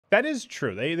That is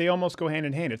true. They almost go hand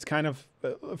in hand. It's kind of,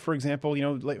 for example,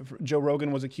 like Joe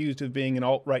Rogan was accused of being an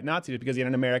alt-right Nazi because he had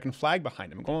an American flag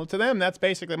behind him. Well, to them, that's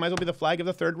basically, it might as well be the flag of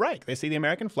the Third Reich. They see the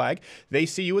American flag. They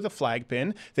see you with a flag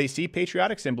pin. They see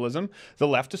patriotic symbolism. The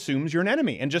left assumes you're an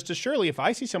enemy. And just as surely, if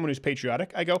I see someone who's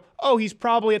patriotic, I go, oh, he's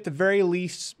probably at the very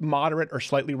least moderate or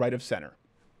slightly right of center.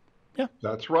 Yeah.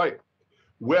 That's right.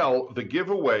 Well, the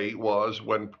giveaway was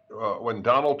when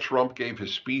Donald Trump gave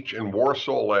his speech in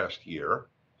Warsaw last year,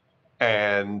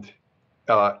 and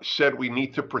said we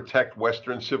need to protect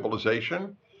Western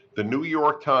civilization. The New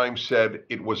York Times said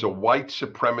it was a white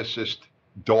supremacist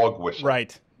dog whistle.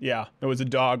 Right. Yeah. It was a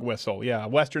dog whistle. Yeah.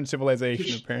 Western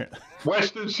civilization, apparently.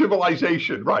 Western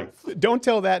civilization, right. Don't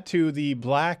tell that to the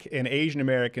Black and Asian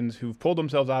Americans who've pulled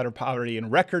themselves out of poverty in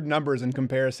record numbers in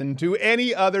comparison to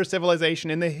any other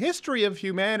civilization in the history of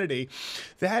humanity.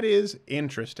 That is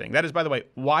interesting. That is, by the way,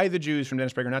 Why the Jews from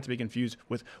Dennis Prager, not to be confused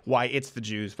with Why It's the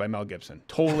Jews by Mel Gibson.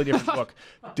 Totally different book,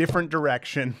 different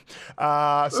direction.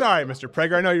 Sorry, Mr.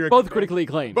 Prager. I know you're both critically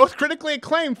acclaimed. Both critically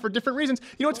acclaimed for different reasons.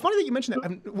 It's funny that you mentioned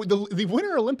that. The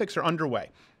Winter Olympics are underway.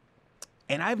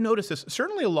 And I've noticed this,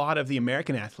 certainly a lot of the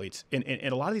American athletes and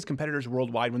a lot of these competitors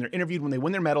worldwide, when they're interviewed, when they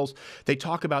win their medals, they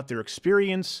talk about their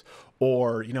experience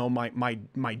or,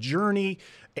 my journey,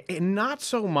 and not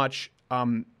so much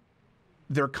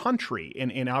their country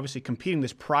and obviously competing,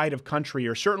 this pride of country,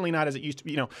 or certainly not as it used to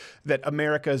be, that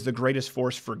America is the greatest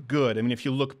force for good. I mean, if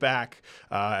you look back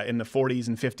in the 40s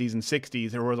and 50s and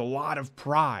 60s, there was a lot of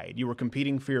pride. You were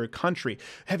competing for your country.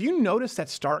 Have you noticed that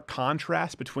stark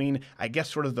contrast between, I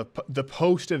guess, sort of the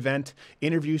post-event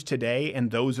interviews today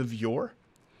and those of yore?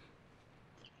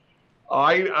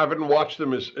 I haven't watched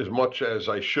them as much as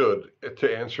I should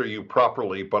to answer you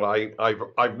properly, but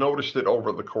I've noticed it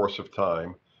over the course of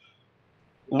time.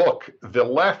 Look, the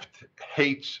left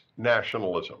hates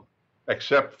nationalism,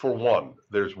 except for one.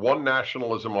 There's one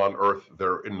nationalism on earth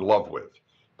they're in love with,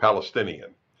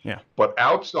 Palestinian. Yeah. But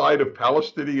outside of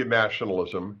Palestinian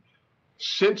nationalism,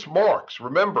 since Marx,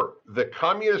 remember, the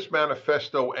Communist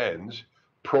Manifesto ends,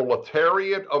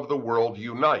 proletariat of the world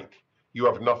unite. You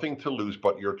have nothing to lose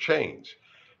but your chains.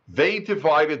 They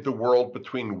divided the world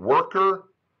between worker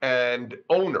and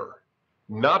owner,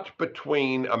 not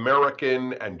between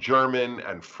American and German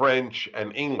and French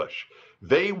and English.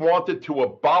 They wanted to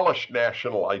abolish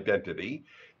national identity.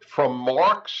 From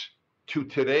Marx to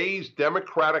today's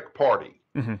Democratic Party,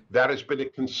 that has been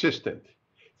consistent.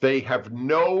 They have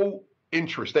no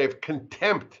interest. They have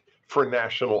contempt for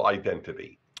national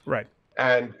identity. Right.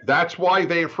 And that's why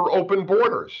they're for open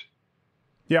borders.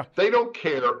 Yeah. They don't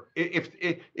care. If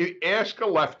ask a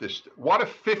leftist, what if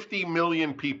 50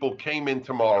 million people came in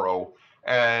tomorrow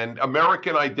and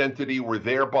American identity were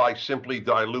thereby simply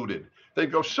diluted?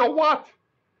 They'd go, so what?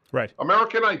 Right.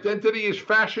 American identity is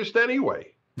fascist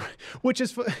anyway. Which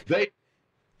is...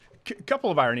 couple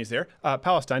of ironies there.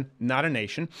 Palestine, not a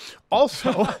nation.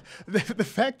 Also, the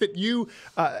fact that you,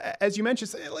 as you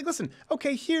mentioned, like, listen,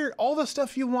 okay, here, all the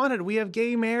stuff you wanted. We have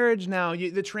gay marriage now.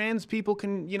 The trans people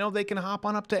can, they can hop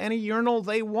on up to any urinal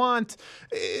they want.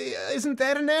 Isn't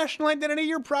that a national identity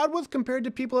you're proud with compared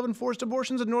to people having forced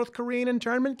abortions in North Korean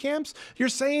internment camps? You're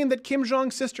saying that Kim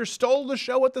Jong's sister stole the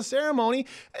show at the ceremony.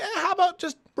 How about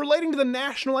just relating to the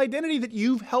national identity that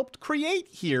you've helped create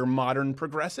here, modern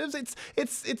progressives?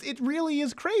 It really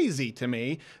is crazy to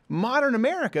me. Modern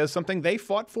America is something they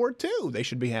fought for too. They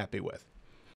should be happy with.